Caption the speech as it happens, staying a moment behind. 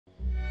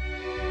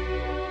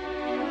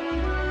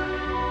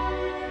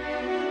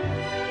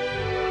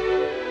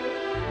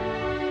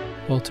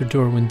Walter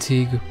Dorwin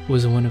Teague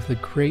was one of the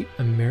great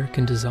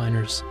American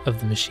designers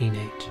of the machine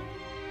age.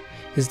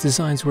 His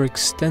designs were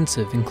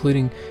extensive,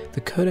 including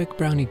the Kodak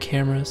Brownie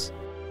cameras,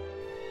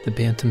 the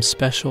Bantam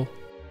Special,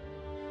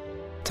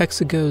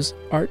 Texaco's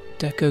Art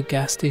Deco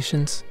gas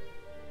stations,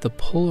 the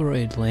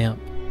Polaroid lamp,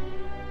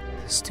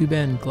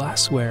 Steuben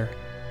glassware,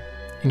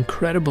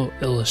 incredible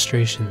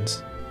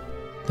illustrations,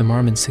 the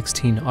Marmon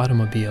 16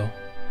 automobile,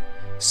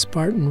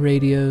 Sparton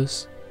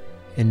radios,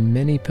 and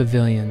many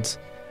pavilions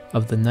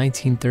of the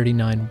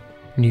 1939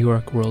 New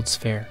York World's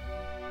Fair,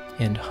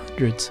 and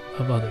hundreds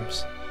of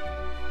others.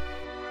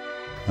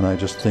 And I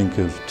just think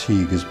of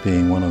Teague as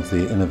being one of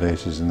the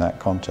innovators in that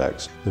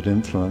context that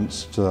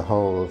influenced the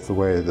whole of the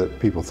way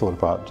that people thought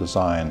about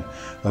design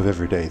of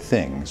everyday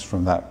things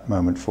from that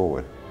moment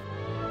forward.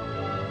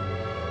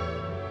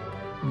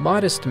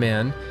 Modest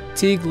man,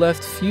 Teague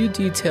left few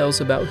details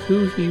about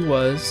who he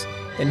was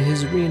and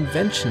his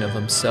reinvention of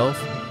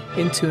himself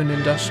into an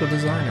industrial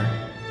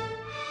designer.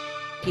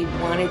 He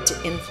wanted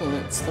to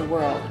influence the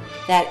world.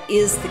 That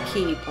is the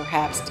key,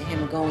 perhaps, to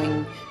him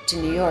going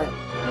to New York.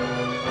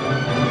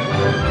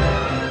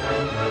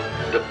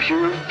 The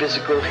pure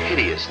physical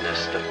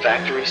hideousness the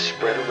factory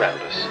spread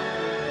around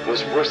us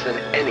was worse than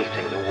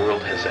anything the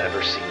world has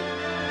ever seen.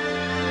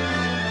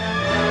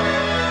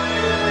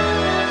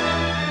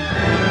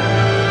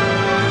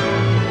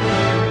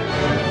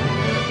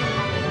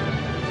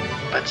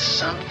 But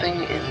something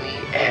in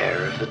the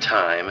air of the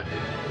time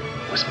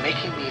was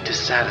making me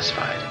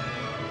dissatisfied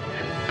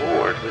and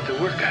bored with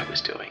the work I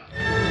was doing.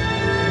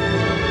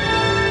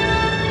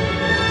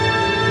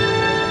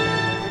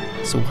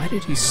 So why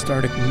did he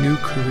start a new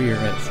career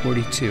at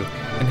 42,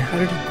 and how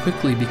did he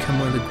quickly become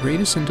one of the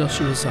greatest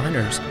industrial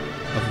designers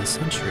of the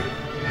century?